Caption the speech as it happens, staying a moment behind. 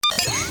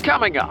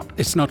Coming up.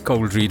 It's not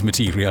cold read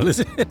material,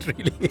 is it,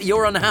 really?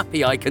 You're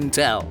unhappy, I can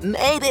tell.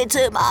 Maybe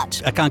too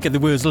much. I can't get the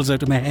wurzels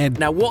out of my head.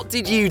 Now, what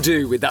did you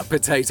do with that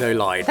potato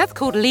line? That's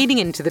called leaning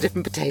into the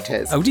different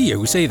potatoes. How do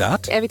you say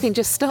that? Everything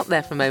just stopped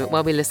there for a moment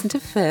while we listened to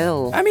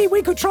Phil. I mean,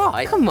 we could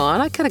try. Come on,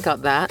 I could have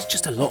got that.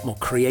 Just a lot more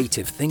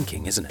creative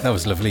thinking, isn't it? That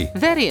was lovely.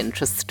 Very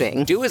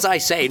interesting. Do as I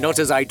say, not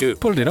as I do.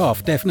 Pulled it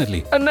off,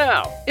 definitely. And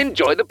now,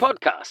 enjoy the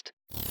podcast.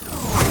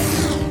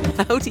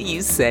 How do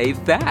you say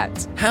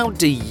that? How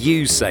do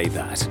you say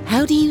that?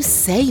 How do you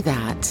say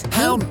that?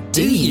 How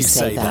do you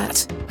say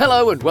that?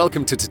 Hello and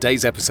welcome to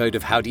today's episode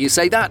of How Do You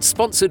Say That,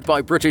 sponsored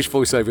by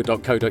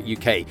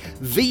BritishVoiceover.co.uk,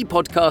 the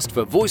podcast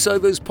for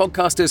voiceovers,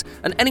 podcasters,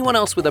 and anyone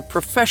else with a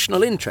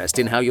professional interest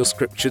in how your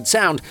script should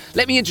sound.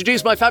 Let me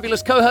introduce my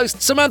fabulous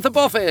co-host, Samantha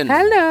Boffin.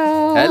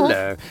 Hello.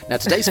 Hello. Now,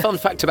 today's fun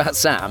fact about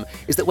Sam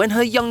is that when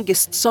her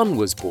youngest son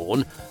was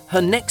born,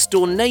 her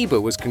next-door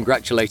neighbour was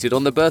congratulated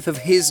on the birth of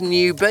his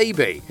new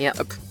baby. Yep.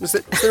 Is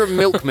there a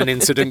milkman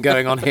incident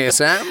going on here,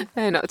 Sam?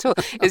 No, not at all.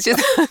 It's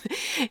just,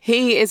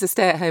 he is a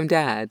stay-at-home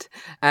dad,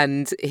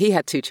 and he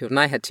had two children.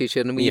 I had two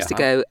children, and we used to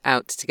go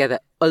out together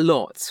a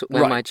lot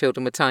when my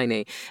children were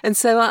tiny. And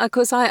so, of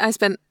course, I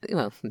spent,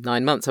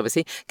 9 months,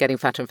 obviously, getting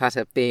fatter and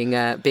fatter,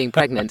 being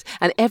pregnant.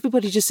 And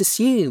everybody just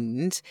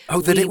assumed...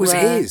 that it was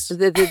his.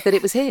 That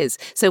it was his.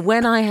 So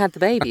when I had the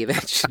baby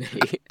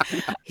eventually,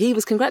 he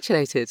was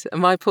congratulated.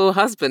 And my poor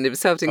husband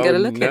himself didn't get a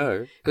look in.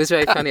 It was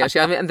very funny,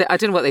 actually. I mean, I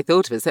don't know what they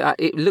thought of it.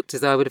 It looked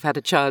as though I would have had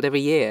a child every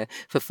year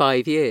for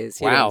 5 years.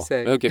 Wow.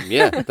 Okay.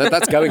 Yeah,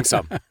 that's going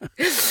some.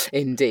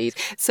 Indeed.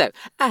 So,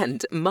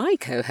 and my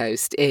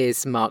co-host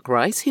is Mark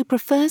Rice, who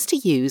prefers to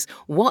use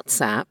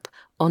WhatsApp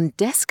on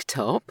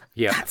desktop.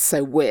 Yeah. That's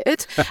so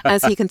weird.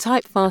 As he can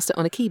type faster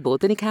on a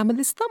keyboard than he can with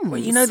his thumbs. Well,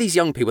 you know these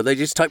young people, they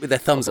just type with their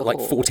thumbs at like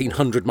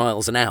 1,400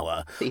 miles an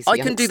hour. I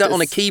can do that on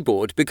a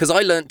keyboard because I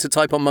learnt to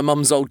type on my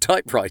mum's old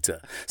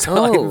typewriter.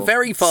 So I'm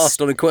very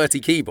fast on a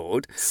QWERTY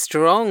keyboard.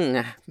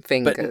 Strong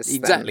fingers.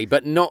 Exactly,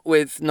 but not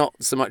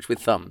so much with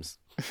thumbs.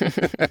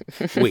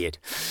 Weird.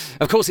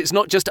 Of course, it's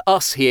not just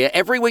us here.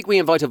 Every week we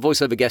invite a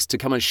voiceover guest to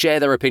come and share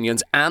their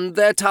opinions and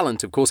their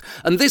talent, of course.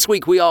 And this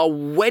week we are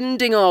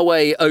wending our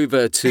way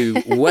over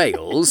to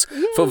Wales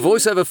for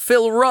voiceover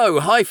Phil Rowe.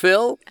 Hi,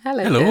 Phil.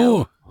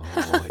 Hello.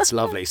 Oh, it's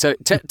lovely. So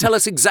tell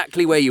us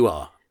exactly where you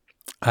are.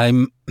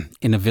 I'm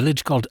in a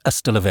village called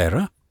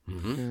Ystalyfera,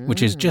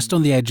 which is just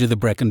on the edge of the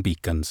Brecon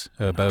Beacons,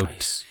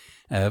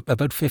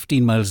 about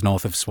 15 miles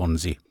north of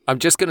Swansea. I'm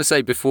just going to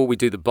say, before we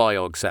do the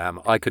biog, Sam,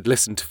 I could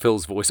listen to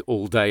Phil's voice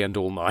all day and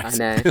all night.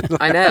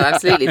 I know,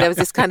 absolutely. There was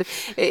this kind of,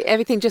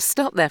 everything just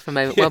stopped there for a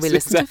moment while we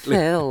listened to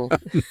Phil.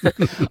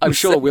 I'm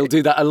sure we'll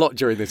do that a lot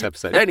during this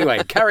episode.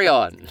 Anyway, carry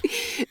on.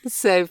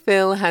 So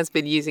Phil has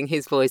been using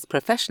his voice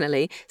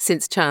professionally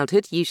since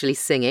childhood, usually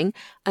singing,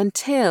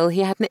 until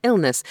he had an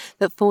illness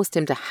that forced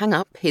him to hang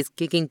up his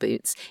gigging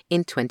boots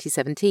in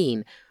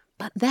 2017.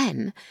 But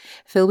then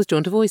Phil was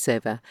drawn to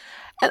voiceover.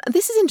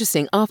 This is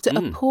interesting. After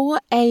a poor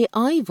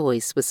AI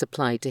voice was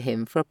supplied to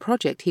him for a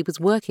project he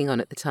was working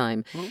on at the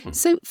time.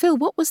 So, Phil,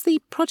 what was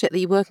the project that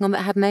you were working on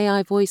that had an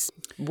AI voice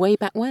way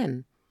back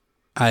when?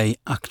 I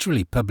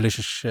actually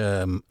publish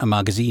a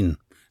magazine.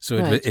 So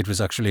it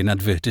was actually an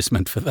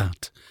advertisement for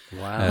that.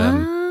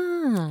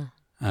 Wow.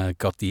 I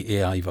got the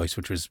AI voice,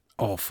 which was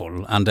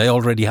awful. And I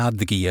already had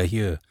the gear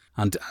here.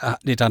 And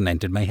it hadn't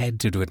entered my head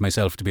to do it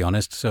myself, to be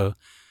honest. So...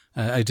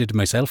 I did it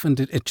myself, and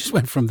it just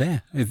went from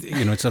there.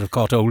 It sort of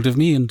caught hold of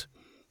me, and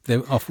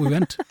off we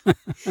went.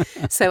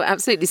 So,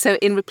 absolutely. So,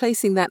 in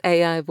replacing that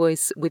AI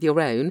voice with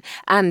your own,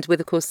 and with,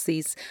 of course,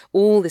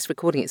 all this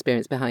recording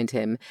experience behind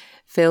him,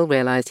 Phil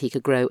realised he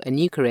could grow a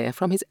new career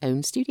from his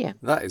own studio.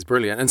 That is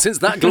brilliant. And since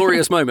that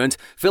glorious moment,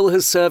 Phil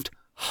has served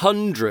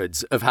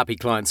hundreds of happy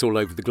clients all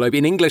over the globe,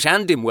 in English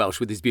and in Welsh,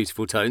 with his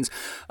beautiful tones.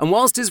 And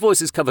whilst his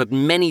voice has covered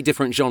many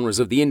different genres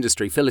of the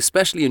industry, Phil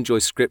especially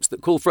enjoys scripts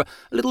that call for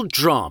a little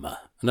drama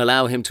and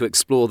allow him to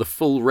explore the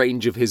full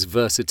range of his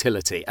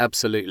versatility.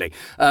 Absolutely.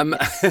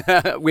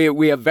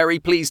 We are very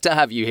pleased to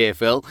have you here,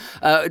 Phil.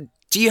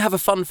 Do you have a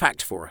fun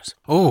fact for us?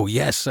 Oh,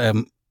 yes.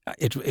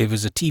 It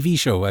was a TV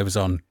show I was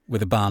on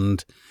with a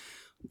band,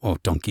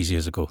 donkeys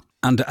years ago.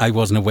 And I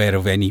wasn't aware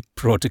of any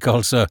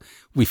protocol, so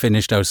we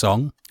finished our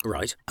song.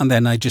 Right. And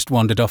then I just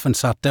wandered off and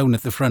sat down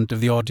at the front of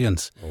the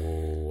audience.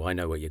 Oh, I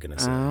know what you're going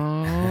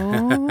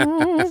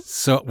to say.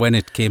 So when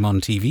it came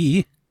on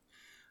TV,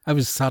 I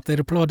was sat there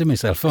applauding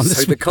myself. So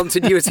the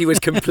continuity was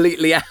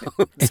completely out.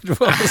 It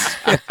was.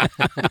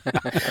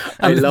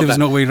 There was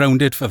no way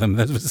around it for them.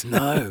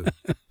 No.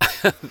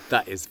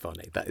 That is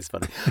funny.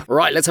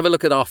 Right, let's have a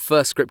look at our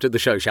first script of the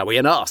show, shall we?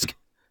 And ask,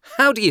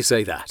 how do you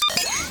say that?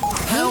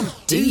 How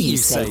do you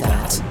say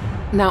that?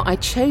 Now, I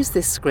chose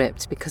this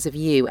script because of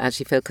you,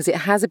 actually, Phil, because it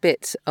has a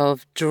bit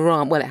of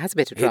drama. Well, it has a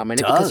bit of drama in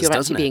it because you're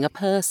actually being a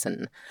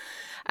person.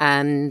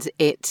 And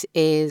it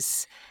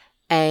is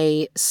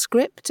a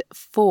script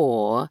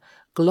for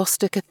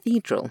Gloucester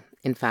Cathedral,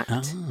 in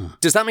fact.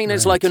 Does that mean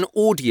it's like an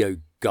audio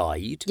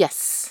guide?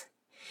 Yes,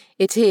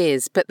 it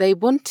is. But they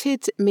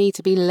wanted me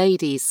to be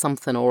Lady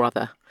something or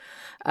other.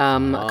 I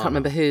can't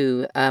remember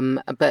who.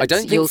 But I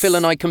don't think Phil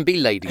and I can be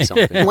lady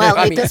something. Well,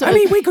 it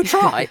doesn't. we could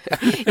try.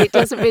 It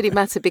doesn't really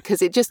matter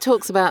because it just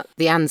talks about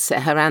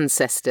her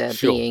ancestor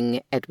Sure.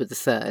 being Edward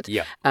III.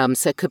 Yeah.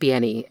 So it could be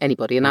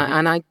anybody. And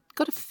I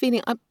got a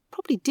feeling I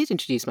probably did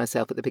introduce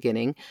myself at the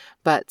beginning,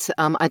 but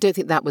I don't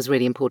think that was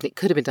really important. It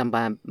could have been done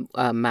by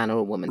a man or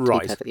a woman, to be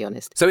perfectly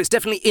honest. So it's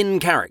definitely in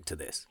character,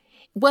 this.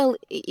 Well,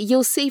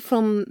 you'll see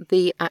from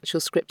the actual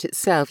script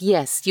itself,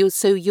 yes.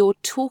 You're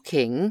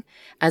talking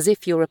as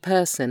if you're a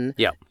person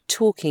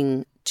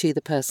talking to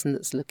the person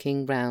that's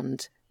looking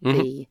round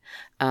the...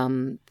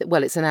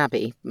 it's an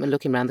abbey,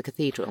 looking round the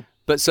cathedral.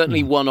 But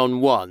certainly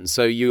one-on-one.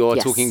 So you are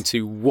talking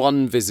to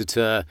one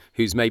visitor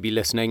who's maybe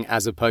listening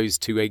as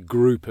opposed to a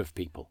group of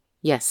people.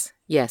 Yes.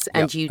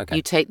 And you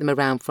take them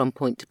around from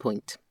point to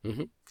point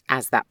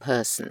as that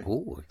person.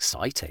 Oh,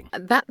 exciting.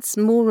 That's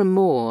more and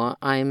more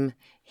I'm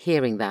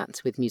hearing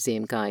that with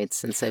museum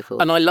guides and so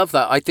forth. And I love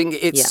that. I think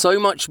it's so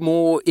much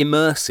more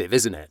immersive,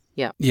 isn't it?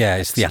 Yeah. Yeah,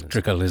 it's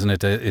theatrical,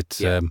 isn't it?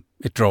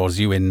 It draws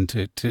you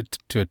into it.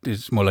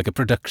 It's more like a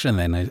production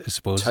then, I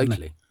suppose. Totally.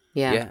 Isn't it?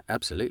 Yeah,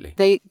 absolutely.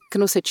 They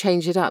can also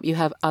change it up. You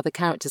have other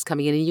characters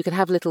coming in and you can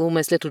have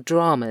almost little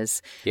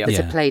dramas that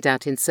are played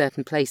out in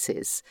certain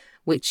places,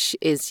 which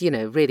is,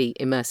 really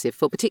immersive,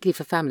 particularly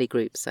for family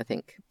groups, I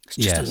think. It's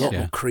just a lot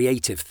more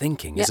creative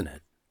thinking, isn't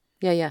it?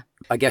 Yeah.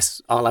 I guess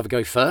I'll have a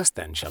go first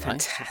then, shall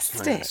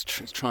Fantastic. I? Let's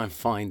try and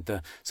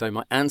find So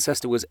my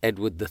ancestor was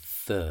Edward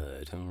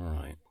III. All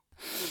right.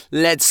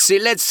 Let's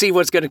see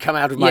what's going to come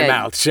out of my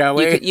mouth, shall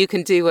we? You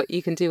can do what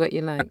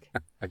you like.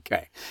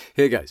 Okay,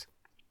 here goes.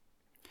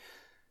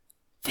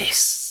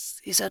 This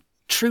is a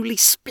truly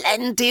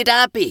splendid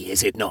abbey,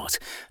 is it not?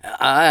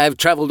 I've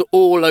travelled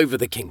all over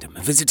the kingdom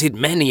and visited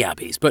many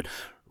abbeys, but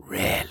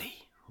rarely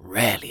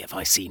have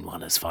I seen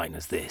one as fine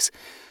as this.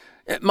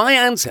 My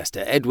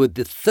ancestor, Edward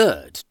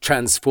III,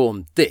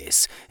 transformed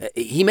this.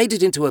 He made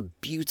it into a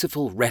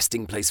beautiful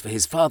resting place for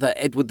his father,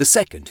 Edward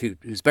II,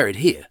 who's buried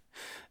here.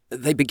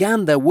 They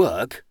began their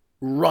work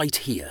right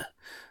here.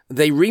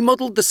 They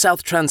remodelled the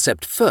south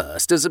transept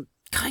first as a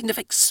kind of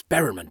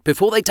experiment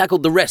before they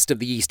tackled the rest of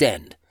the East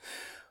End.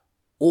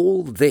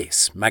 All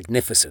this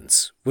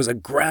magnificence was a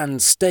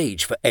grand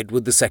stage for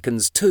Edward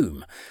II's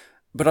tomb,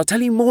 but I'll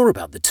tell you more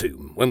about the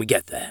tomb when we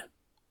get there.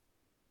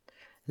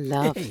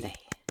 Lovely.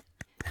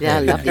 Yeah,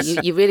 lovely.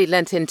 You really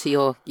lent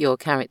into your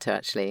character,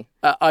 actually.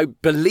 I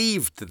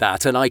believed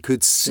that, and I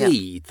could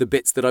see the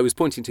bits that I was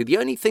pointing to. The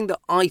only thing that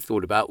I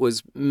thought about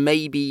was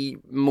maybe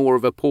more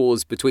of a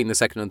pause between the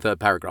second and third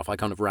paragraph. I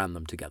kind of ran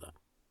them together.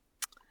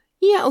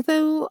 Yeah,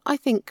 although I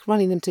think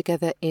running them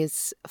together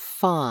is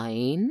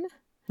fine.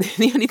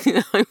 The only thing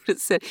that I would have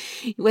said,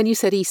 when you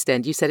said East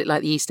End, you said it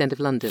like the East End of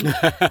London,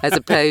 as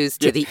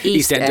opposed to the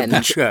East End of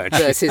the church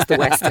versus the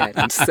West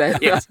End. So,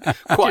 yes,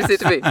 quite.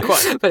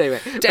 But anyway,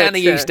 down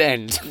the East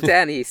End.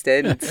 Down the East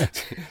End.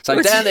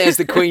 So down there's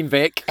the Queen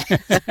Vic.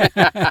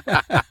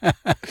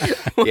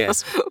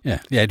 Yes. Yeah,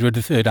 the Edward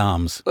III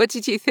arms. What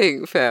did you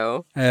think,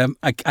 Phil?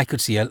 I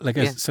could see a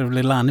sort of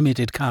little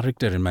animated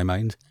character in my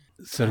mind,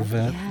 sort of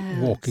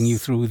walking you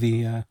through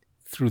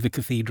the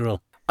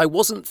cathedral. I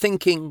wasn't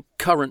thinking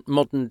current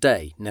modern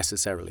day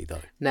necessarily,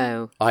 though.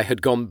 No. I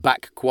had gone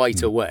back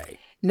quite a way.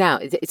 Now,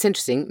 it's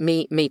interesting,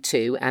 me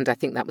too, and I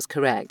think that was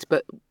correct,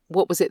 but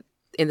what was it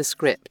in the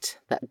script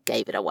that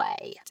gave it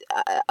away?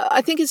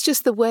 I think it's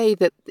just the way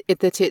that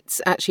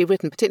it's actually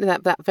written, particularly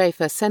that very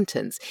first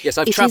sentence. Yes,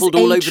 I've travelled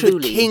all over the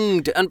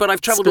kingdom, but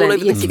I've travelled all over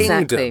the kingdom.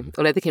 Exactly.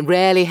 All over the kingdom.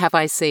 Rarely have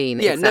I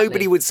seen. Yeah, exactly.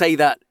 Nobody would say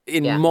that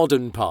in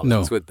modern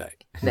parlance, would they?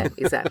 No,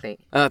 exactly.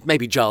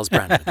 Maybe Giles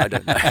Brandon, I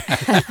don't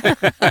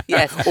know.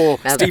 Yes. Or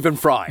Stephen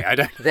Fry, I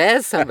don't know.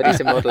 There's somebody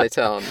to model it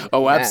on.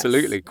 Oh,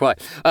 absolutely, yes.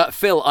 Quite.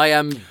 Phil, I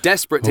am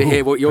desperate to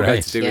hear what you're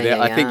going to do with it.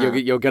 I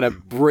think you're going to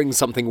bring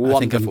something wonderful. I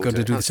think I'm going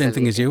to do the same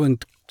thing as you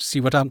and see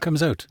what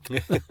comes out.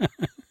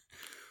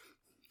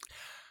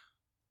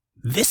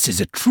 This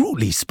is a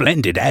truly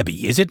splendid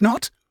abbey, is it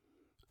not?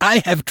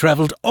 I have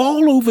travelled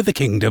all over the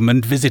kingdom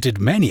and visited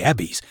many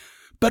abbeys,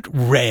 but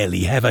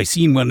rarely have I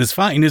seen one as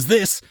fine as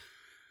this.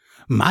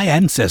 My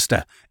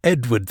ancestor,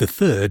 Edward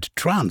III,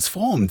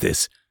 transformed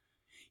this.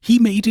 He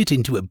made it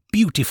into a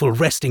beautiful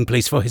resting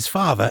place for his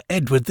father,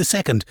 Edward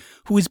II,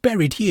 who is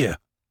buried here.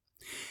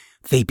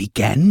 They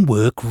began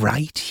work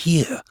right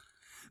here.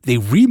 They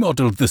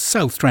remodelled the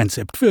south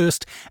transept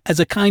first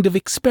as a kind of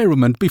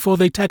experiment before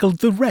they tackled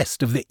the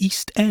rest of the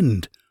East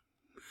End.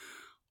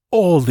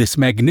 All this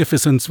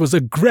magnificence was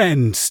a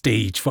grand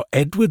stage for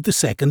Edward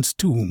II's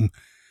tomb.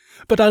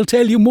 But I'll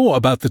tell you more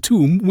about the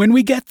tomb when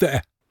we get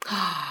there.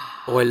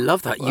 Oh, I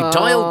love that. You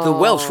dialed the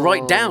Welsh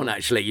right down,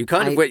 actually. You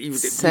kind of went...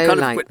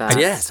 that.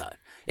 Yes,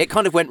 it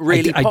kind kind of went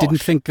really I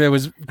didn't think there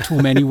was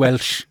too many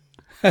Welsh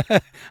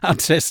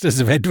ancestors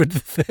of Edward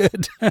III.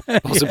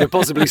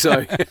 Possibly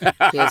so.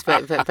 Yes,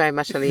 very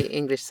much on the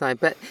English side.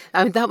 But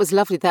I mean, that was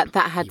lovely. That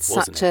had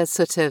such a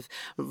sort of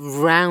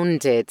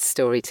rounded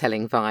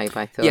storytelling vibe,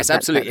 I thought. Yes,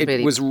 absolutely.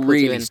 Really it was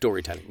really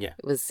storytelling, yeah.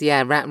 It was,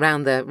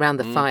 round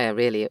the fire,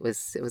 really. It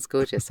was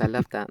gorgeous. I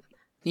loved that.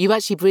 You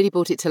actually really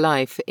brought it to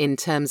life in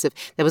terms of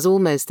there was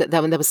almost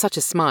there was such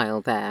a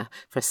smile there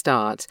for a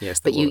start. Yes,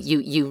 but there was.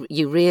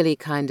 you really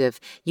kind of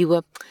you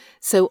were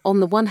so on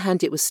the one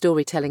hand it was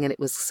storytelling and it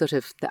was sort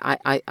of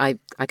I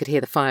could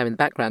hear the fire in the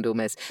background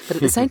almost, but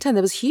at the same time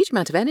there was a huge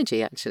amount of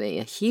energy, actually,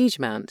 a huge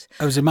amount.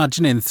 I was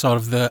imagining sort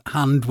of the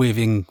hand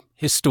waving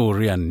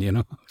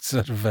historian,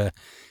 sort of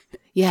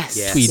Yes,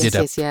 tweeted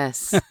up.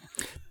 yes.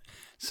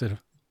 Sort of.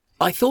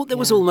 I thought there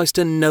was almost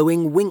a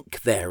knowing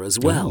wink there as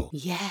well.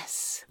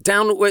 Yes.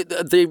 Down where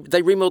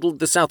they remodeled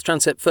the South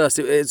Transept first,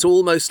 it's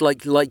almost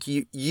like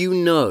you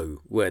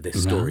know where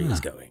this story is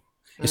going.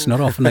 It's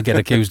not often I get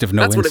accused of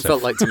knowing That's what it stuff.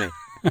 felt like to me.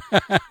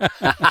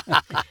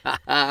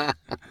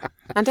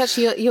 And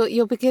actually,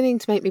 you're beginning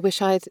to make me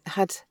wish I'd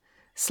had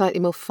slightly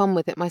more fun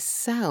with it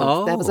myself.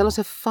 Oh. There was a lot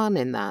of fun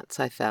in that,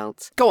 I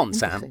felt. Go on,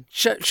 Sam.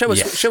 Show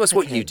us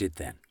what you did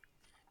then.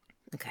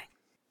 Okay.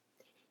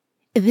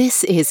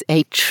 This is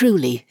a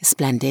truly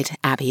splendid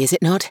abbey, is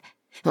it not?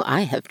 Well,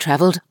 I have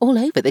travelled all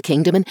over the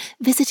kingdom and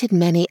visited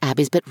many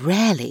abbeys, but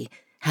rarely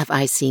have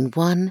I seen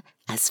one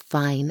as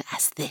fine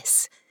as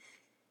this.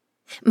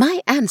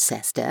 My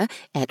ancestor,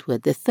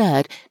 Edward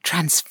III,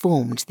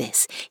 transformed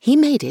this. He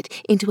made it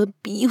into a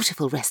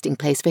beautiful resting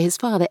place for his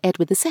father,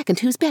 Edward II,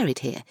 who's buried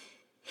here.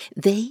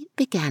 They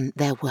began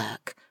their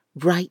work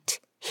right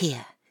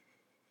here.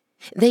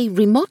 They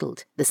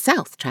remodelled the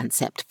South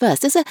Transept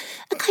first as a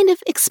kind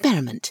of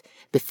experiment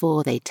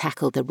before they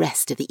tackled the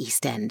rest of the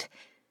East End.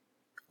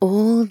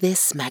 All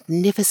this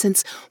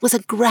magnificence was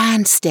a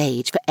grand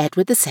stage for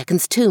Edward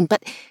II's tomb,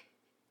 but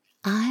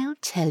I'll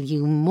tell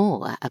you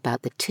more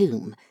about the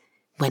tomb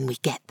when we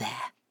get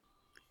there.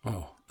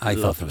 Oh, I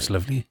thought that was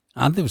lovely.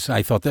 And I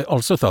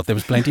also thought there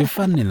was plenty of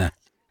fun in there.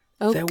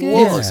 Oh, There good.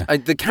 was.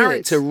 The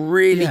character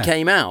really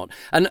came out.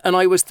 And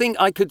I was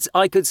I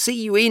could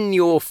see you in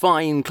your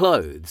fine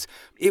clothes.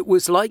 It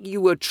was like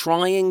you were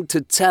trying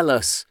to tell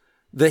us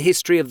the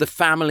history of the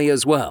family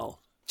as well.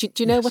 Do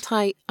you know what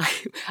I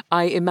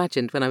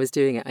imagined when I was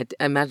doing it?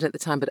 I imagined at the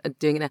time, but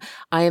doing it now.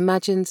 I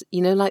imagined,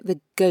 like the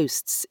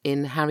ghosts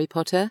in Harry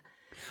Potter.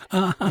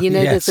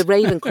 There's the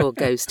Ravenclaw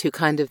ghost who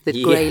kind of,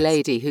 the grey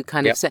lady who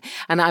kind of,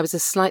 and I was a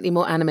slightly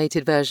more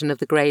animated version of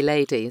the grey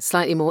lady,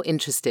 slightly more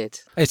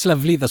interested. It's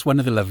lovely. That's one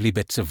of the lovely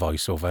bits of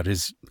voiceover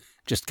is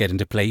just getting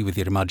to play with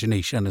your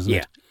imagination, isn't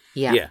it?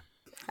 Yeah.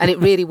 And it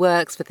really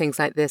works for things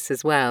like this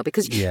as well,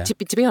 because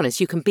to be honest,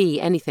 you can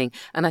be anything.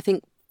 And I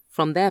think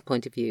from their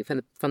point of view,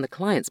 from the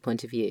client's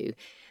point of view,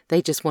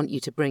 they just want you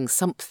to bring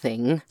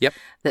something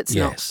that's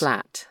not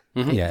flat.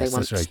 Mm-hmm. Yes,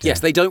 that's right.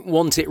 Yes, they don't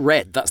want it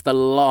read. That's the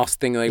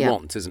last thing they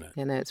want, isn't it?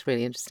 Yeah, no, it's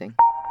really interesting.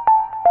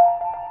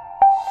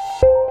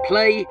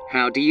 Play,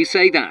 how do you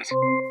say that?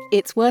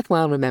 It's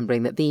worthwhile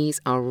remembering that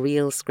these are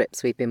real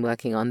scripts we've been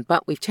working on,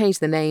 but we've changed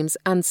the names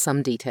and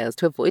some details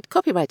to avoid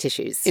copyright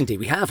issues. Indeed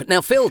we have.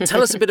 Now, Phil,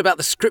 tell us a bit about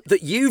the script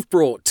that you've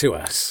brought to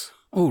us.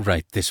 Oh,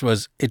 right. This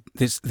was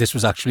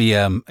actually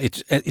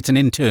it's an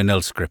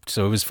internal script,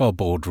 so it was for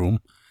boardroom.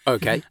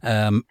 Okay.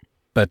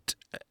 But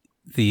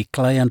the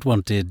client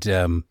wanted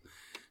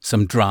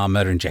some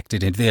drama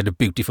injected in. They had a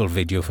beautiful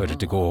video for it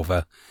to go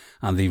over,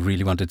 and they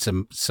really wanted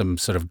some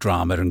sort of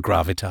drama and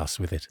gravitas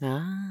with it.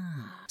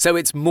 So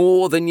it's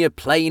more than your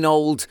plain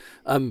old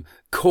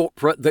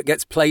corporate that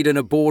gets played in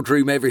a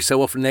boardroom every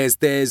so often.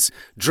 There's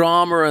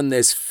drama and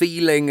there's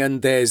feeling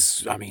and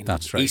there's,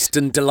 that's right.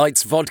 Eastern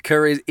Delights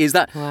vodka. Is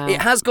that? Wow.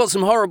 It has got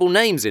some horrible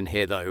names in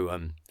here, though,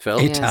 Phil.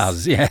 It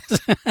has, yes.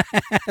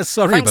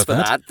 Sorry Thanks about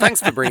for that.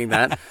 Thanks for bringing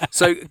that.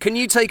 So can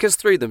you take us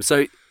through them?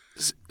 So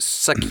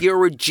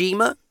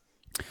Sakurajima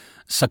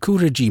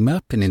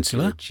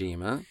Peninsula.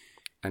 Sakurajima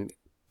And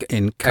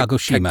in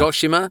Kagoshima.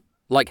 Kagoshima,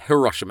 like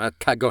Hiroshima,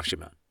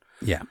 Kagoshima.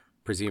 Yeah.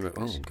 Presumably.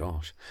 Oh,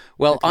 gosh.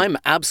 Well, I'm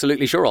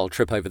absolutely sure I'll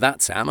trip over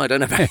that, Sam. I don't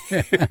know about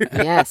you.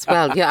 Yes,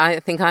 well, I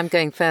think I'm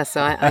going first,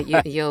 so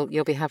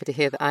you'll be happy to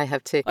hear that I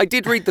have too. I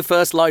did read the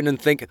first line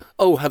and think,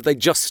 oh, have they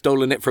just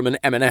stolen it from an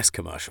M&S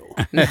commercial?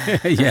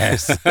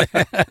 Yes.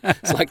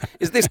 It's like,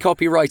 is this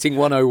copywriting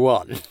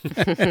 101?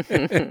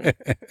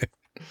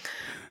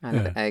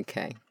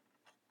 Okay.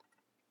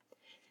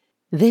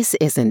 This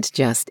isn't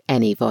just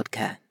any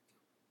vodka.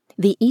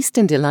 The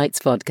Eastern Delights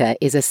vodka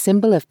is a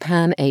symbol of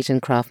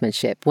Pan-Asian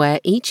craftsmanship where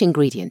each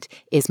ingredient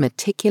is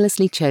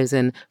meticulously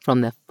chosen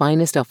from the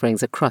finest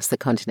offerings across the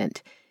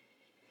continent.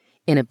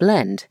 In a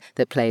blend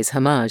that plays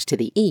homage to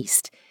the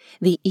East,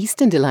 the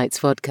Eastern Delights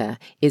vodka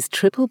is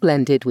triple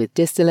blended with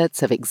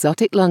distillates of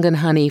exotic Longan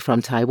honey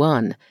from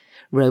Taiwan,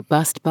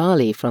 robust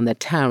barley from the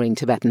towering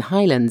Tibetan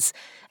highlands,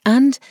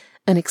 and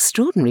an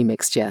extraordinary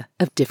mixture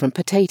of different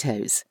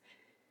potatoes.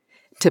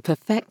 To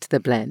perfect the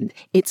blend,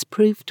 it's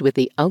proofed with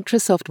the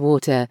ultra-soft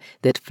water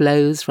that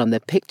flows from the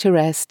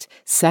picturesque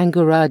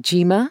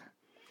Sakurajima.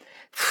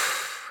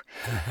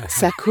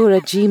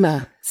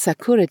 Sakurajima.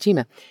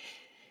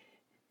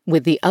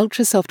 With the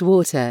ultra-soft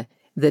water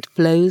that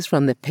flows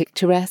from the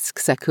picturesque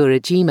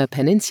Sakurajima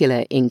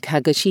Peninsula in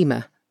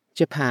Kagoshima,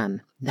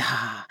 Japan.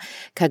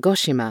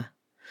 Kagoshima.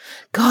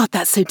 God,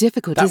 that's so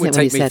difficult, That isn't would it,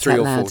 when you take me say it 3 out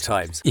or loud? 4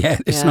 times. Yeah,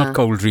 it's not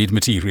cold read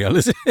material,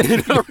 is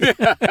it?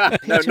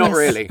 No, not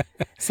really.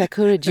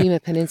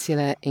 Sakurajima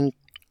Peninsula in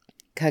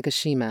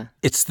Kagoshima.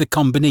 It's the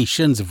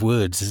combinations of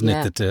words, isn't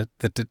Yeah. it,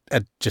 that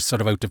are just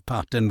sort of out of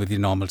pattern with your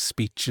normal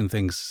speech and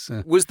things.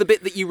 Was the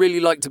bit that you really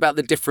liked about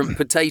the different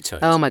potatoes?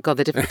 Oh my God,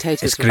 the different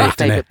potatoes It's was my great, isn't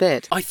favourite it?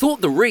 bit. I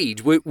thought the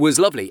read was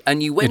lovely,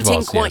 and you went It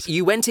was, yes.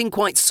 you went in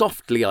quite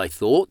softly, I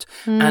thought,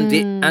 and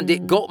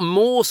it got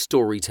more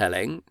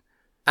storytelling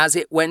as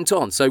it went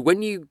on. So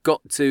when you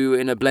got to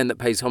In a Blend That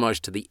Pays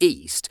Homage to the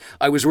East,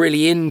 I was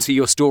really into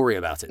your story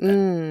about it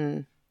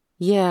then.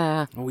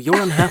 Yeah. Oh, you're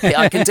unhappy.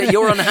 I can tell.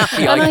 You're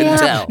unhappy. I And can am.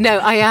 tell. No,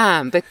 I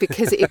am, but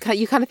because you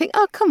kind of think,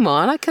 oh, come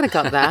on, I could have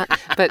got that.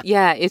 But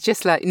yeah, it's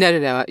just like, no,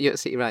 you're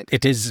absolutely right.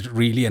 It is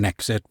really an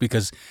excerpt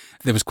because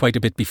there was quite a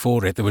bit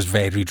before it that was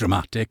very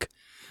dramatic.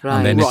 Right.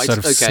 And then Right, it sort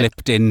of okay.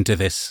 slipped into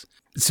this.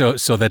 So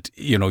that,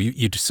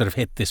 you just sort of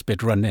hit this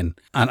bit running.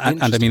 And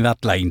I mean,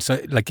 that line, so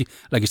like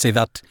you say,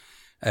 that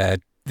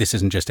this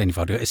isn't just any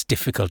vodka, it's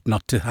difficult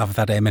not to have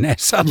that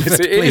M&S advert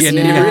it is. playing It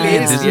in your really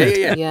head, is. isn't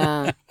it?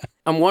 Yeah.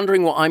 I'm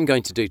wondering what I'm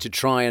going to do to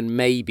try and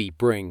maybe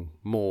bring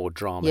more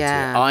drama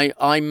Yeah. to it.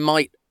 I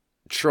might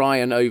try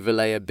and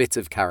overlay a bit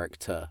of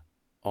character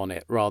on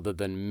it rather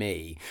than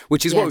me,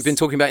 which is what Yes. we've been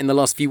talking about in the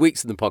last few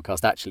weeks in the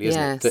podcast, actually,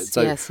 isn't it? Yes,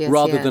 So yes,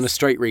 rather than a yes.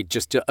 straight read,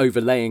 just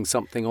overlaying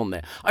something on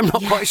there. I'm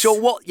not quite Yes. sure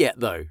what yet,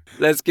 though.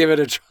 Let's give it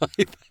a try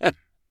then.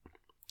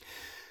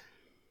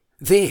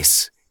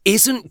 This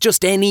isn't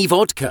just any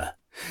vodka.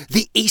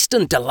 The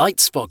Eastern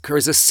Delights vodka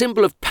is a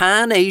symbol of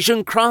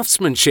Pan-Asian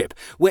craftsmanship,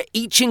 where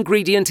each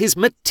ingredient is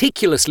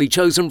meticulously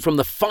chosen from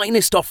the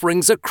finest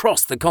offerings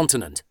across the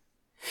continent.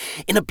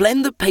 In a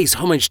blend that pays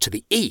homage to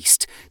the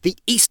East, the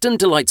Eastern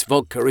Delights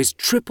vodka is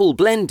triple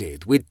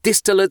blended with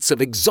distillates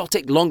of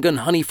exotic longan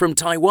honey from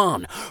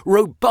Taiwan,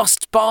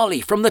 robust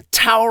barley from the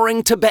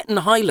towering Tibetan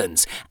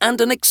highlands,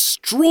 and an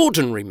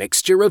extraordinary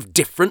mixture of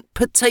different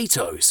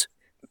potatoes.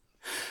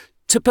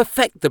 To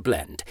perfect the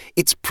blend,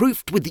 it's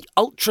proofed with the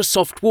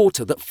ultra-soft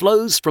water that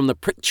flows from the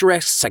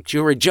picturesque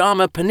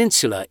Sakurajima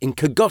Peninsula in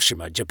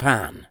Kagoshima,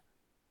 Japan.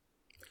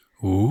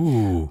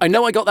 Ooh. I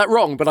know I got that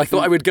wrong, but I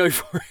thought I would go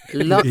for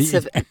it.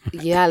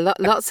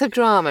 Lots of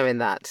drama in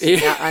that.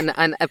 Yeah.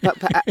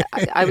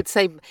 But I would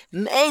say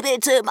maybe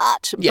too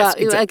much. Yes,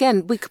 but exactly.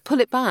 again, we could pull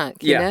it back,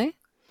 Yeah. you know?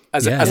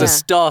 As Yeah. a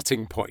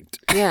starting point.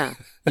 Yeah.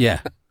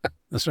 Yeah,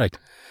 that's right.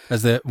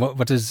 As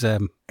what does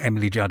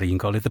Emily Jardine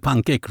call it? The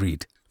pancake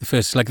read. The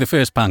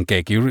first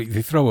pancake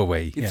you throw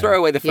away. You throw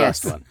away the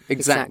first Yes, one.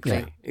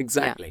 Exactly.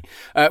 exactly.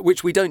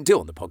 Which we don't do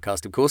on the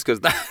podcast, of course, because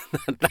that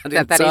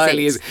That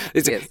entirely is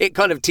is Yes. it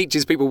kind of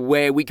teaches people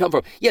where we come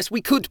from. Yes,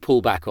 we could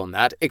pull back on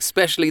that,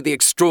 especially the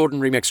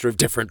extraordinary mixture of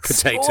different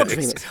Extraordinary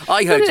potatoes. mixture.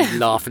 I heard you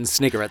laugh and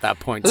snigger at that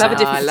point. Love a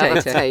Sam.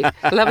 different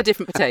potato. Love a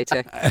different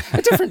potato.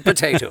 A different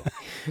potato.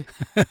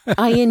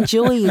 I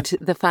enjoyed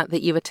the fact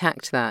that you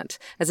attacked that.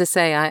 As I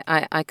say,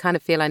 I kind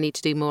of feel I need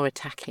to do more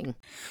attacking.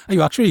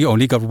 You actually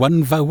only got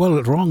one vowel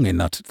wrong in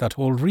that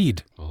whole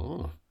read.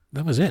 Oh.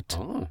 That was it.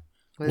 Oh.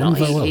 Well,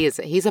 Nice.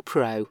 he's a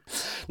pro.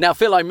 Now,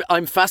 Phil,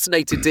 I'm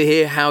fascinated to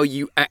hear how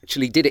you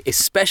actually did it,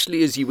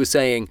 especially as you were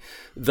saying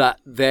that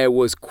there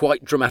was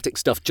quite dramatic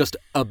stuff just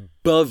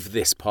above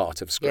this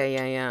part of script.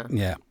 Yeah.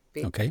 Yeah.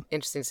 Be Okay.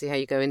 Interesting to see how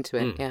you go into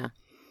it. Yeah.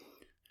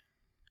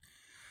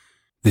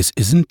 This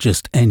isn't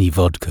just any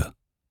vodka.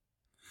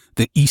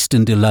 The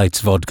Eastern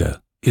Delights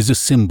vodka is a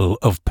symbol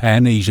of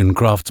Pan-Asian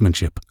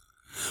craftsmanship,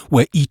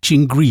 where each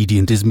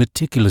ingredient is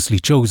meticulously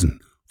chosen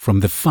from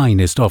the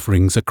finest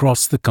offerings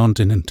across the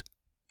continent.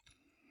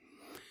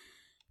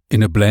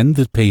 In a blend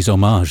that pays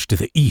homage to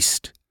the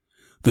East,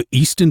 the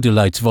Eastern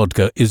Delights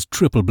vodka is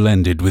triple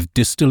blended with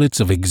distillates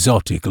of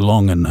exotic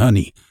longan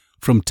honey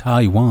from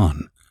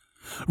Taiwan,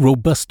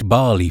 robust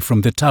barley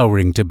from the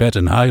towering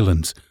Tibetan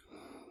highlands,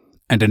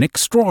 and an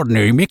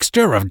extraordinary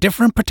mixture of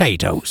different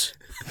potatoes.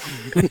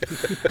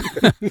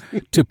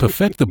 To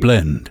perfect the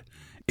blend,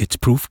 it's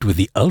proofed with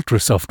the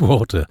ultra-soft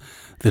water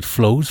that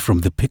flows from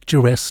the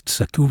picturesque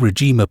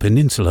Sakurajima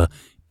Peninsula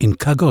in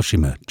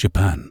Kagoshima,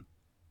 Japan.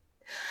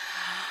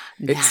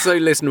 It's so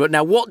listenable.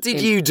 Now, what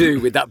did you do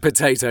with that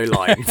potato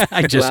line?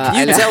 I just, Well,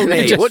 You tell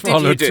me, just what did you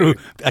followed do? through.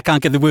 I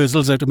can't get the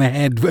wurzels out of my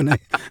head when I...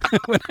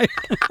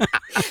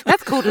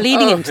 That's called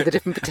leaning into the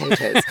different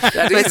potatoes.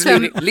 That is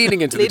leaning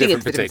into the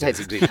different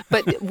potatoes, indeed.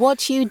 But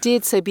what you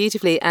did so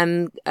beautifully,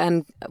 and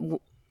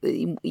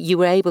you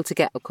were able to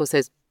get, of course,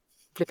 those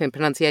flipping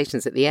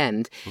pronunciations at the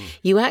end.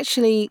 You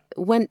actually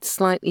went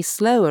slightly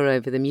slower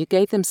over them. You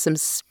gave them some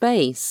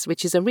space,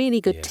 which is a really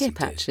good Yes, tip, you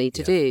did, actually,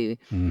 to yeah.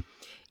 do.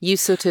 You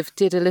sort of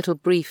did a little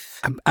brief.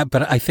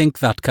 But I think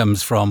that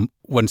comes from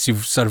once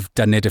you've sort of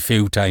done it a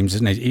few times,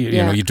 isn't it?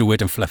 You know, you do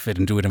it and fluff it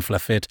and do it and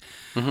fluff it.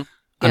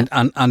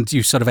 And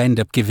you sort of end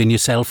up giving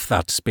yourself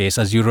that space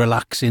as you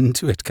relax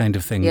into it kind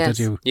of thing. Yes.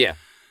 Did you? Yeah.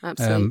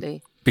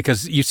 Absolutely.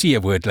 Because you see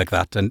a word like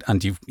that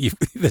and you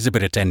there's a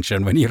bit of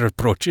tension when you're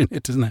approaching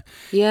it, isn't it?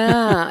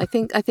 Yeah, I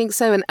think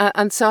so,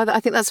 and so I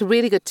think that's a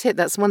really good tip.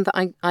 That's one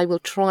that I will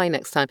try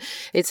next time.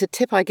 It's a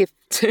tip I give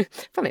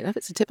Funny enough,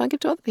 it's a tip I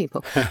give to other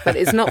people, but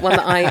it's not one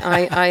that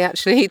I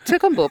actually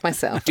took on board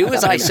myself. Do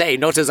as I say,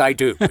 not as I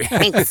do.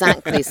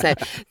 Exactly. So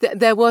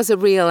there was a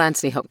real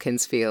Anthony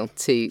Hopkins feel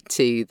to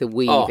the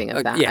weaving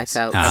of that, yes.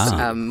 I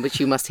felt, which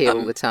you must hear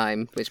all the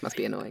time, which must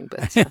be annoying.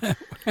 But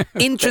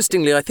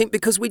Interestingly, I think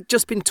because we'd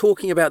just been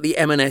talking about the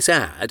M&S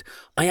ad,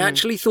 I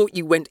actually thought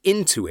you went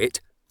into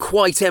it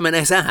quite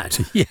M&S ad,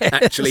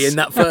 actually, in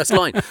that first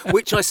line,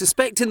 which I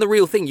suspect in the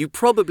real thing you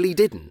probably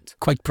didn't.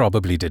 Quite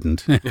probably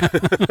didn't.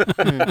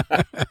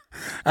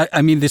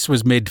 I mean, this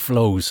was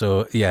mid-flow,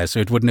 so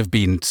it wouldn't have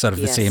been sort of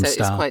the same so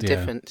start. It's quite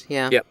different,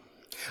 Yep.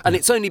 And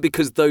it's only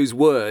because those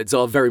words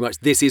are very much,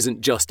 this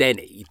isn't just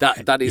any.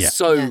 That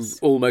is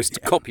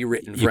almost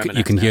copywritten for M&S.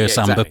 You can hear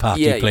Samba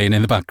Party playing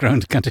in the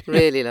background, can't you?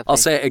 Really lovely. I'll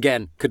say it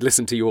again. Could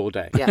listen to you all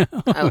day. Yeah.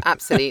 Oh,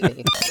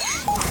 absolutely.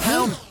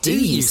 How do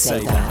you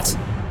say that?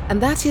 And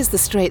that is the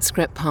straight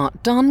script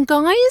part done,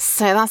 guys.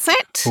 So that's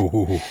it.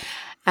 Ooh.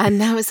 And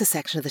now it's the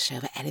section of the show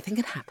where anything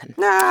can happen.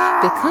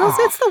 Because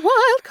it's the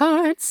wild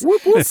cards.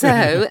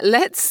 So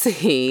let's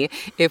see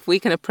if we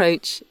can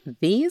approach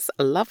these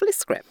lovely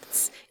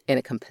scripts in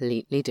a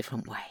completely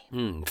different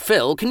way.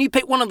 Phil, can you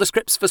pick one of the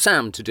scripts for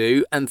Sam to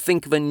do and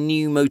think of a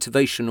new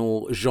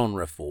motivational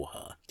genre for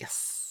her?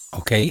 Yes.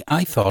 Okay,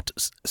 I thought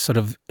sort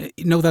of,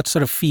 that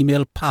sort of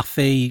female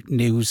pathe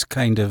news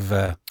kind of...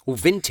 Or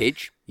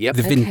vintage. Yep.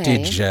 The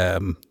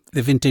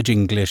vintage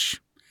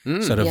English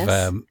sort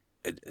of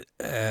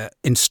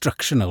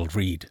instructional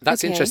read.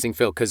 That's interesting,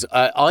 Phil, because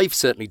I've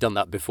certainly done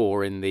that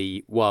before in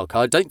the wildcard.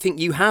 I don't think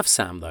you have,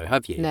 Sam, though,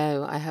 have you?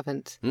 No, I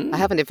haven't. I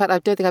haven't. In fact, I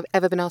don't think I've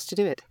ever been asked to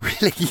do it.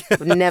 Really?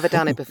 I've never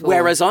done it before.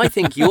 Whereas I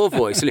think your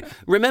voice...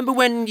 Remember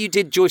when you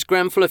did Joyce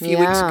Grenfell a few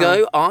weeks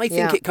ago? I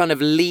think it kind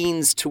of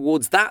leans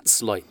towards that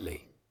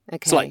slightly.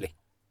 Okay.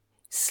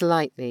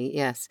 Slightly,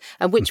 yes.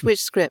 And which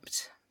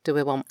script do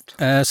we want?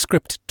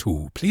 Script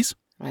 2, please.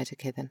 Right,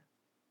 okay then.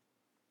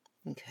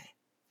 Okay.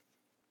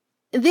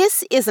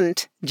 This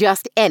isn't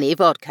just any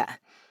vodka.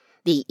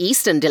 The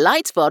Eastern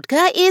Delights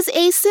vodka is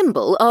a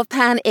symbol of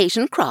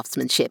Pan-Asian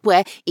craftsmanship,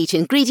 where each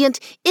ingredient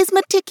is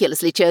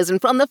meticulously chosen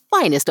from the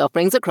finest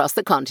offerings across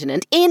the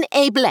continent in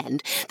a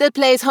blend that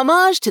pays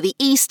homage to the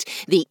East.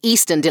 The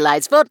Eastern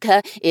Delights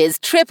vodka is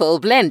triple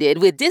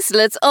blended with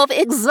distillates of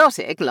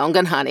exotic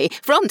Longan honey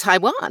from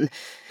Taiwan,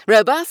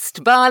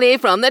 robust barley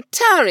from the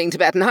towering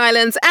Tibetan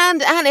highlands,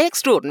 and an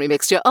extraordinary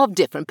mixture of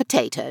different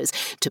potatoes.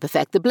 To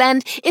perfect the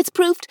blend, it's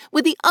proofed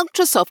with the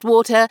ultra-soft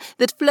water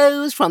that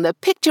flows from the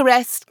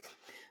picturesque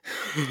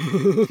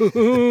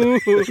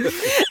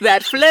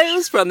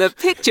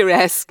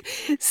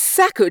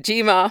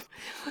Sakurajima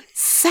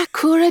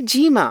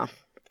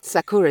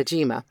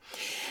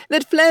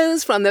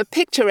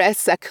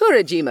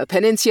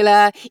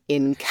Peninsula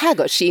in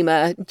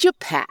Kagoshima,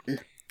 Japan.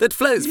 That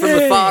flows from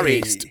the Far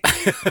East.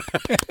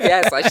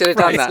 Yes, I should have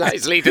done that.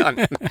 Nicely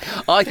done.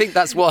 I think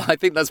that's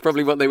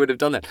probably what they would have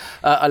done then.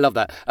 I love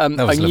that. That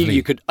was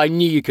lovely. I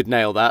knew you could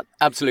nail that.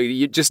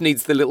 Absolutely. It just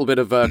needs the little bit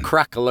of a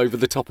crackle over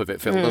the top of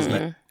it, Phil, doesn't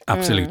it?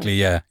 Absolutely,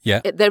 yeah.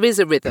 There is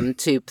a rhythm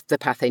to the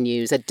Pathe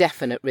News, a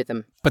definite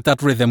rhythm. But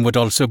that rhythm would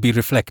also be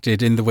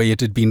reflected in the way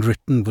it had been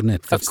written, wouldn't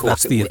it? Of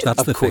course it would.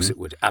 Of course it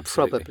would.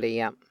 Absolutely.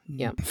 Probably,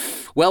 yeah.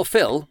 Well,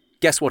 Phil,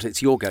 guess what?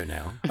 It's your go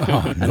now.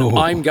 Oh, no.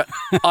 I'm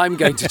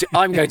going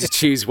to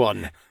choose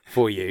one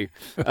for you.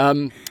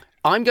 I'm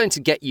going to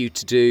get you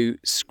to do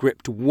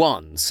script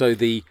 1, so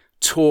the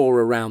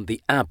tour around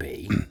the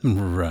Abbey.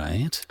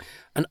 Right.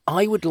 And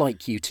I would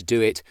like you to do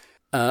it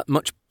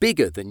much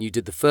bigger than you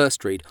did the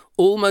first read,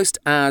 almost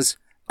as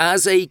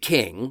a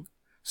king.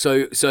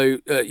 So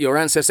your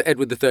ancestor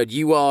Edward III,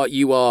 you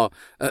are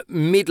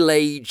Middle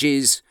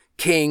Ages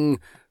king,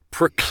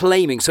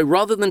 proclaiming. So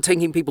rather than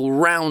taking people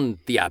round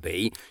the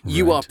Abbey,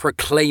 you are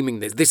proclaiming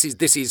this.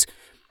 This is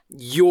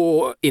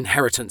your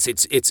inheritance.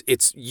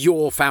 It's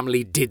your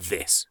family did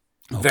this.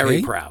 Okay.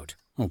 Very proud.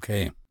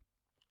 Okay.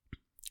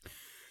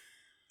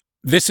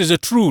 This is a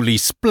truly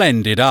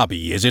splendid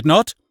abbey, is it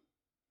not?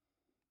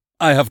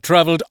 I have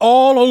travelled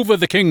all over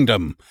the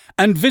kingdom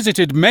and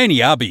visited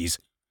many abbeys,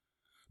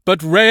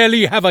 but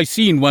rarely have I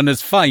seen one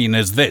as fine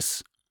as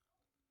this.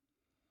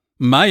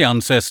 My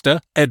ancestor,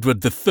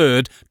 Edward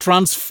III,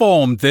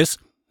 transformed this.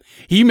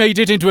 He made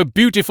it into a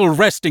beautiful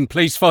resting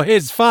place for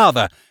his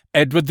father,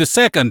 Edward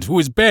II, who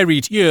is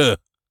buried here.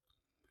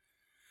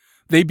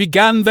 They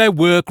began their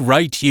work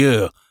right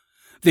here.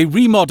 They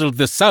remodelled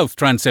the south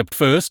transept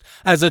first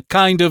as a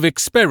kind of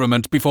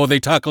experiment before they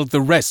tackled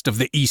the rest of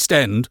the East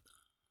End.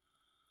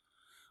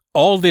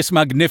 All this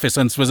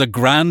magnificence was a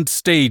grand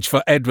stage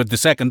for Edward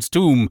II's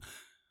tomb,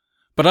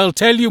 but I'll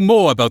tell you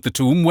more about the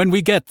tomb when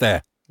we get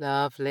there.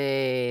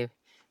 Lovely.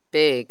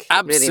 Big.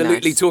 Absolutely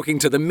really nice. Talking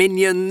to the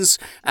minions,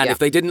 and if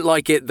they didn't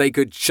like it, they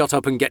could shut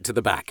up and get to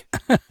the back.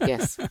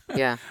 Yes,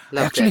 yeah.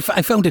 Loved Actually, it.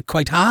 I found it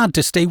quite hard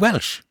to stay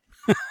Welsh.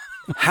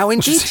 How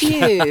interesting.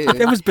 Did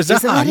you? It was bizarre,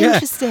 Isn't that yeah.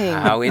 interesting?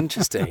 How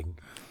interesting.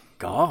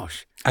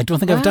 gosh. I don't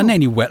think I've done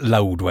any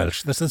loud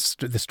Welsh. This is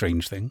the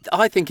strange thing.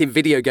 I think in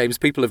video games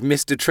people have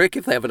missed a trick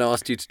if they haven't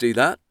asked you to do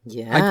that.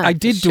 Yeah, I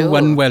did do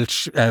one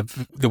Welsh,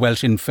 the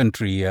Welsh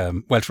infantry,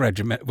 Welsh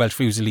regiment, Welsh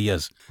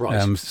Fusiliers.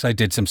 Right. So I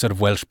did some sort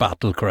of Welsh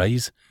battle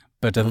cries.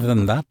 But other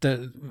than that,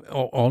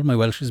 all my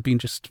Welsh has been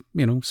just,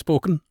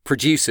 spoken.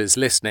 Producers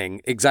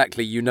listening,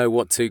 exactly, you know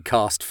what to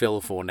cast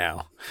Phil for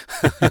now.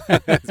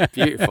 It's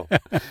beautiful.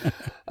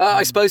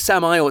 I suppose,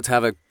 Sam, I ought to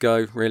have a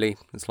go, really.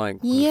 It's like,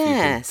 if you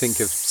can think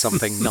of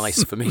something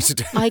nice for me to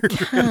do. I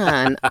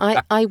can.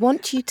 I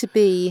want you to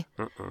be.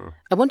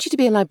 I want you to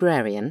be a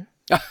librarian.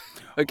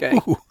 Okay.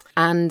 Ooh.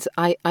 And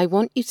I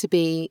want you to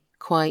be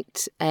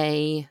quite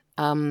a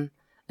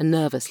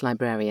nervous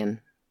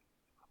librarian.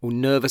 Well,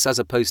 nervous as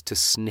opposed to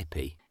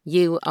snippy.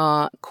 You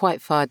are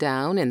quite far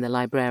down in the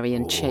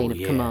librarian chain of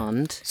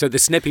command. So the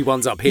snippy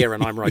one's up here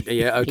and I'm right.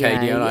 Yeah,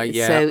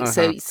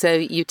 okay. So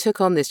you took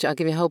on this job. I'll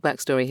give you a whole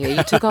backstory here.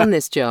 You took on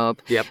this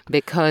job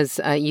because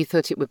you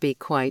thought it would be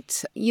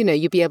quite,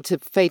 you'd be able to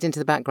fade into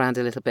the background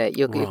a little bit.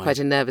 You're quite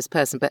a nervous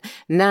person. But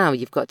now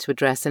you've got to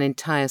address an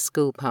entire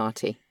school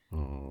party.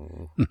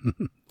 Oh.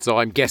 So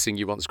I'm guessing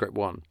you want script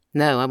 1.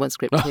 No, I want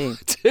script 2.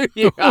 Do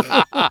you?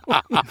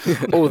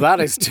 Oh, that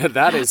is tough.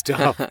 That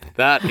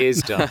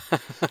is tough.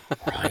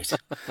 Right.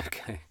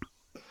 Okay.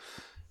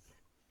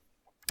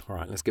 All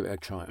right, let's give it a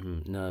try.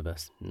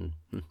 Nervous.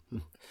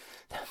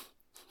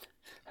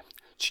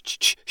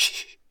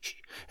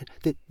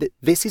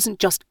 This isn't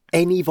just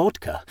any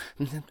vodka.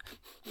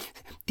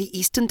 The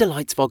Eastern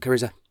Delights vodka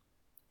is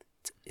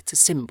it's a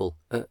symbol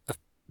of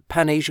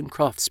Pan-Asian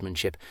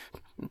craftsmanship,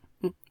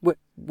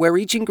 where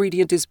each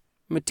ingredient is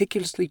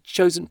meticulously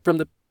chosen from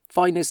the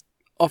finest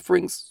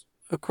offerings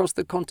across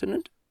the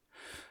continent.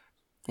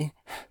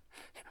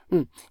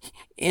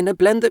 In a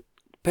blend that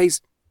pays,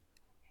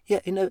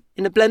 in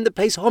a blend that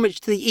pays homage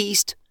to the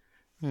East.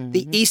 Mm-hmm.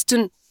 The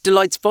Eastern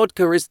Delights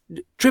vodka is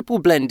triple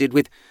blended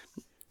with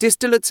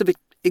distillates of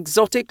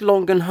exotic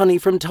longan honey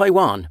from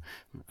Taiwan,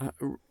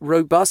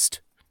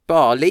 robust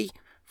barley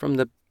from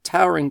the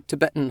towering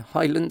Tibetan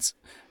highlands,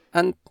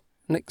 and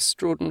an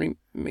extraordinary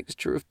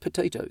mixture of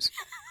potatoes.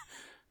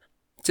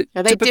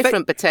 Are they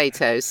different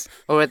potatoes,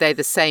 or are they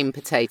the same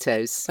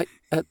potatoes?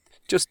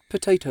 Just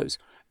potatoes.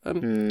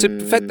 To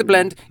perfect the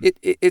blend,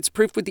 it's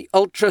proofed with the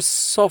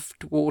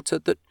ultra-soft water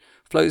that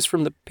flows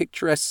from the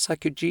picturesque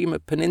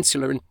Sakujima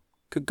Peninsula in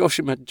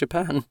Kagoshima,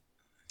 Japan.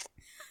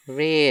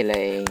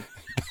 Really?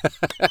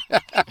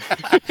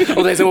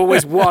 Well, there's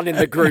always one in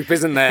the group,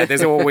 isn't there?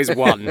 There's always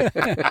one.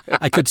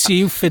 I could see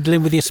you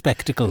fiddling with your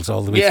spectacles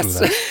all the way through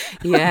that.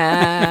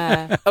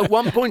 Yeah. At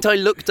one point, I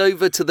looked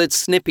over to the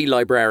snippy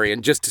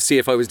librarian just to see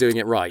if I was doing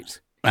it right.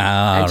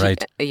 Ah,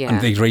 right.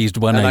 And they raised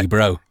one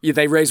eyebrow.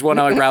 They raised one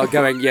eyebrow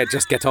going,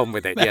 just get on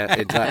with it. Yeah,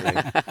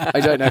 exactly. I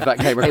don't know if that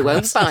came across. They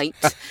won't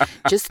bite.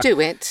 Just do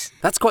it.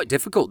 That's quite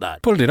difficult,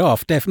 that. Pulled it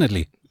off,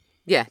 definitely.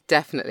 Yeah,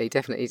 definitely.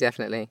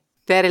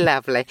 Very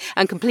lovely.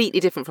 And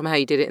completely different from how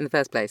you did it in the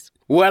first place.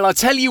 Well, I'll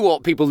tell you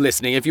what, people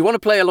listening, if you want to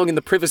play along in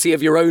the privacy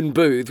of your own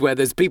booth where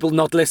there's people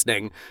not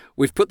listening,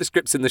 we've put the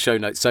scripts in the show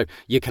notes, so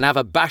you can have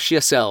a bash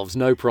yourselves,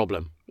 no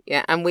problem.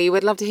 Yeah, and we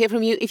would love to hear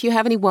from you if you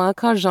have any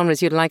wildcard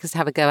genres you'd like us to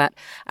have a go at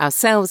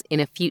ourselves in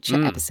a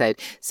future episode.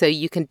 So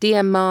you can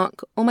DM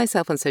Mark or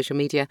myself on social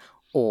media,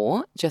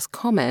 or just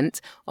comment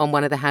on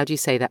one of the How Do You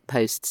Say That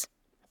posts.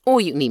 Or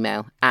you can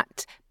email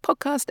at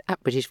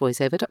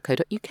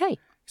podcast@britishvoiceover.co.uk.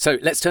 So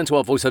let's turn to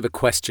our voiceover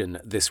question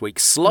this week.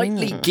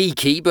 Slightly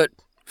geeky, but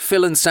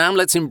Phil and Sam,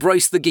 let's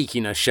embrace the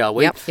geekiness, shall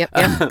we? Yep.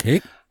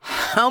 Okay.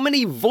 How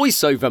many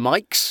voiceover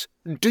mics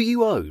do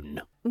you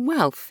own?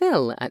 Well,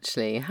 Phil,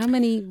 actually, how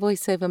many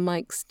voiceover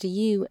mics do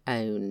you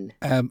own?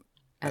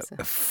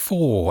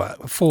 Four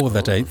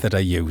that I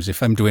use.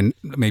 If I'm doing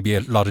maybe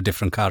a lot of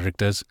different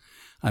characters,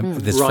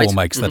 there's 4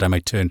 mics that I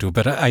might turn to.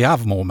 But I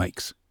have more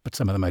mics, but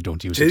some of them I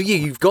don't use. Do you?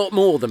 You've got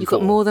more than 4? You've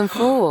got more than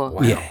 4?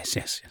 Wow.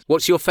 Yes.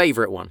 What's your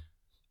favourite one?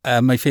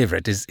 My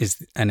favourite is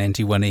an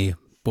NT1A,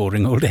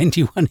 boring old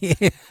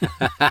NT1A,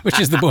 which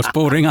is the most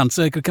boring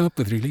answer I could come up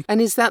with, really.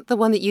 And is that the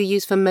one that you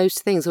use for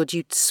most things, or do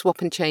you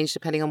swap and change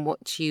depending on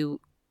what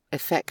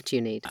effect you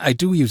need? I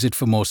do use it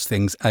for most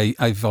things.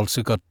 I've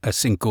also got a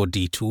Synco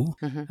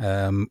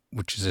D2,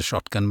 which is a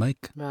shotgun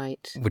mic.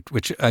 Right.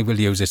 Which I will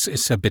use.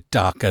 It's a bit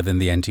darker than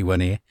the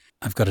NT1A.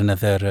 I've got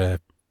another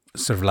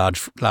sort of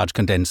large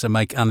condenser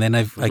mic, and then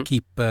I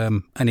keep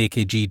an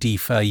AKG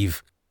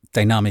D5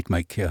 dynamic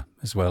mic here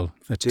as well.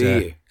 That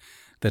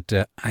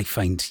I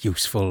find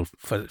useful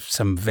for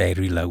some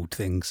very loud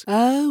things.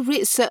 Oh,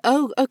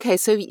 okay.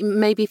 So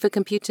maybe for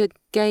computer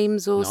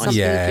games or something,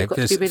 you've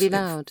got to be really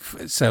loud.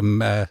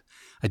 I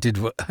had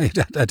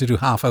to do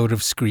half hour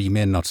of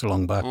screaming not so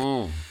long back,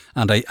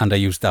 and I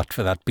used that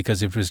for that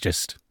because it was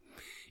just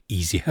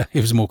easier.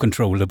 It was more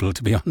controllable,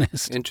 to be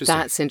honest. Interesting.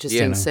 That's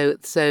interesting. Yeah.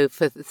 So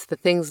for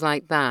things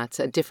like that,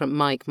 a different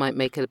mic might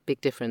make a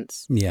big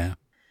difference. Yeah.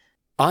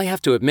 I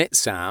have to admit,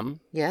 Sam,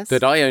 yes?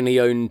 that I only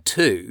own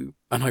 2,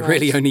 and I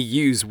really only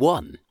use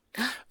 1.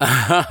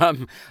 I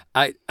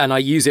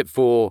use it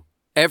for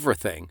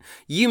everything.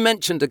 You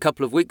mentioned a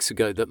couple of weeks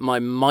ago that my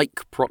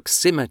mic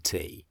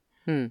proximity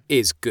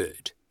is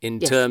good in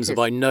terms of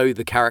I know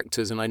the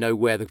characters and I know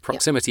where the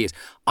proximity is.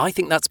 I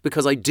think that's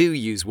because I do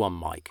use one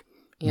mic.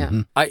 Yeah.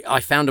 Mm-hmm. I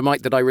found a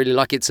mic that I really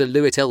like. It's a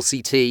Lewitt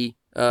LCT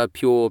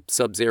pure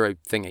Sub-Zero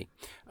thingy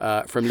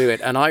from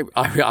Lewitt, and I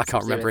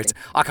can't remember it.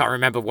 I can't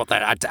remember what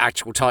that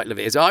actual title of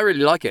it is. I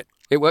really like it.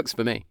 It works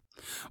for me.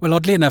 Well,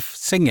 oddly enough,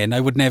 singing,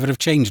 I would never have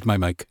changed my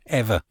mic,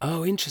 ever.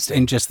 Oh, interesting.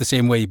 In just the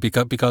same way,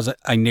 because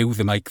I knew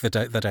the mic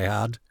that I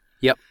had.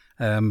 Yep.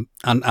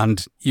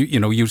 And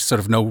you sort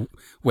of know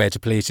where to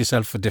place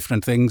yourself for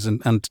different things,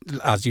 and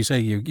as you say,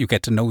 you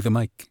get to know the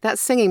mic. That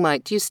singing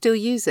mic, do you still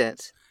use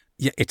it?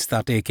 Yeah, it's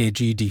that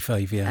AKG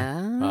D5,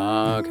 yeah.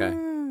 Ah, okay.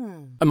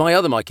 And my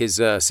other mic is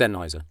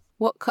Sennheiser.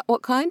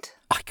 What kind?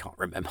 I can't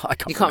remember. I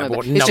can't You can't remember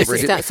what remember. It's number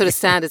just it a is. sort of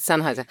standard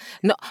Sennheiser.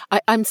 No,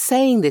 I'm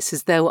saying this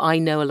as though I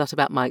know a lot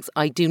about mics.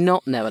 I do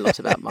not know a lot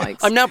about mics.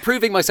 I'm now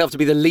proving myself to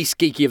be the least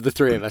geeky of the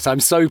three of us.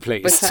 I'm so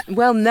pleased.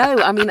 Well, no.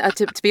 I mean,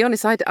 to be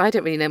honest, I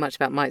don't really know much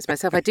about mics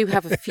myself. I do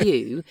have a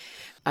few.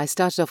 I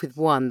started off with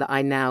one that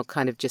I now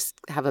kind of just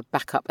have a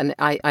backup. And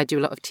I do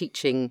a lot of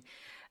teaching,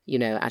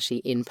 actually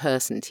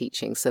in-person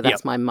teaching. So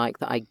that's my mic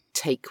that I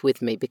take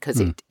with me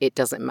because it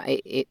doesn't...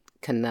 It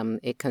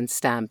can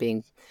stand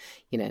being,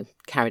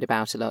 carried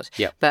about a lot.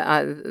 Yep.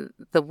 But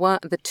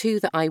the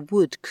two that I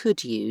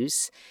could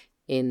use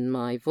in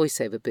my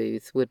voiceover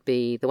booth would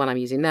be the one I'm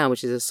using now,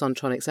 which is a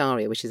Sontronics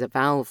Aria, which is a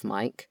valve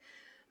mic,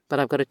 but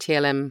I've got a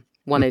TLM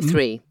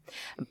 103.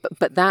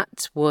 But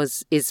that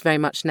is very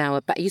much now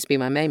it used to be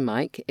my main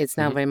mic. It's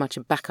now very much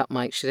a backup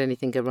mic should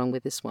anything go wrong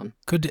with this one.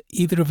 Could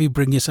either of you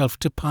bring yourself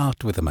to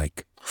part with a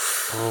mic?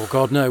 Oh,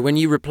 God, no. When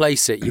you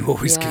replace it, you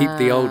always keep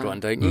the old one,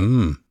 don't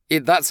you?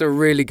 That's a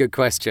really good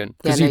question.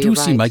 Because you do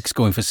see mics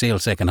going for sale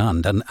second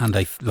hand, and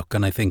I look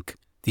and I think,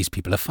 these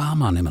people are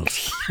farm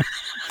animals.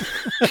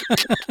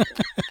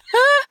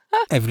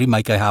 Every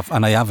mic I have,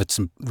 and I have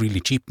some really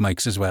cheap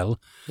mics as well.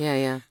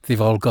 Yeah.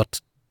 They've all got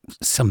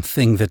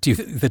something that you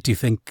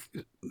think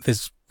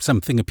there's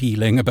something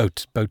appealing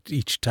about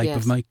each type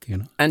of mic,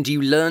 And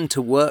you learn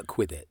to work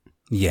with it.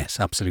 Yes,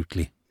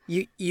 absolutely.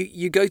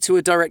 You go to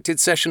a directed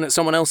session at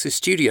someone else's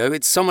studio,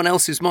 it's someone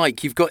else's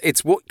mic.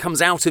 It's what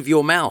comes out of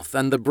your mouth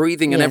and the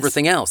breathing and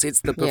everything else.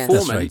 It's the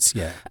performance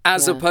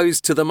as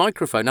opposed to the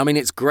microphone. I mean,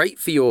 it's great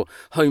for your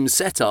home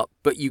setup,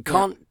 but you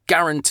can't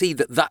guarantee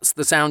that that's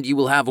the sound you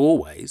will have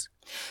always.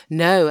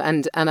 No,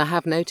 and I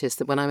have noticed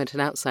that when I'm at an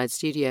outside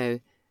studio,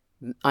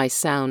 I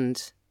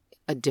sound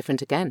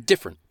different again.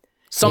 Different.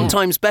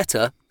 Sometimes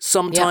better,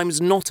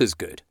 sometimes not as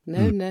good.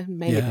 No,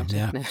 mainly better.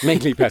 Yeah. No.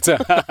 Mainly better.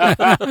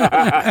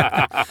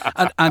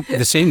 and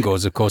the same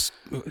goes, of course,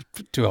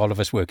 to all of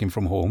us working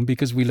from home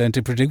because we learn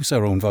to produce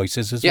our own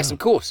voices as well. Yes, of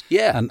course.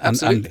 Yeah,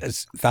 absolutely.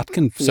 And that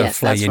can sort of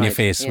fly in your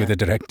face with a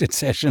directed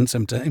session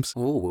sometimes.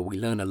 Oh, well, we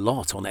learn a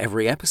lot on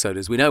every episode,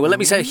 as we know. Well, let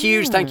me say a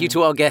huge thank you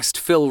to our guest,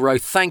 Phil Rowe.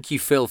 Thank you,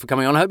 Phil, for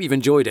coming on. I hope you've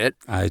enjoyed it.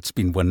 It's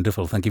been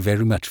wonderful. Thank you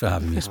very much for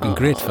having me. It's been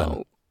great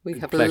fun. We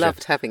have Pleasure.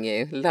 loved having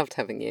you.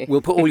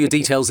 We'll put all your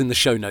details in the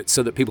show notes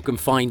so that people can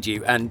find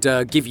you and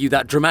give you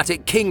that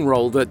dramatic king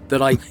role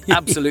that I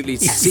absolutely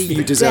see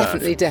you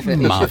deserve.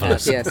 Definitely.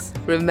 Marvellous. Yes.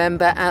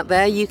 Remember, out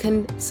there, you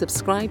can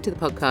subscribe to the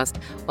podcast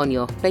on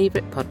your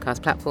favourite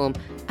podcast platform,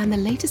 and the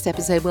latest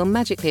episode will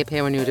magically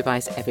appear on your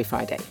device every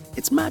Friday.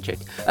 It's magic.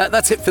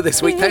 That's it for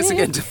this week. Thanks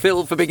again to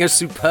Phil for being a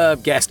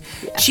superb guest.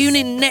 Yes. Tune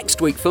in next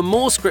week for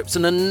more scripts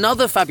and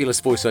another fabulous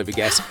voiceover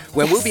guest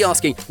where we'll be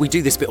asking, we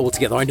do this bit all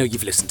together. I know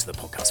you've listened to the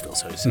podcast, Phil,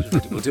 so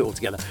we'll do it all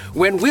together.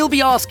 When we'll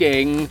be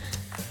asking,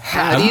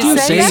 how do you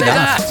say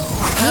that?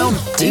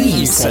 How do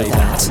you say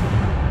that?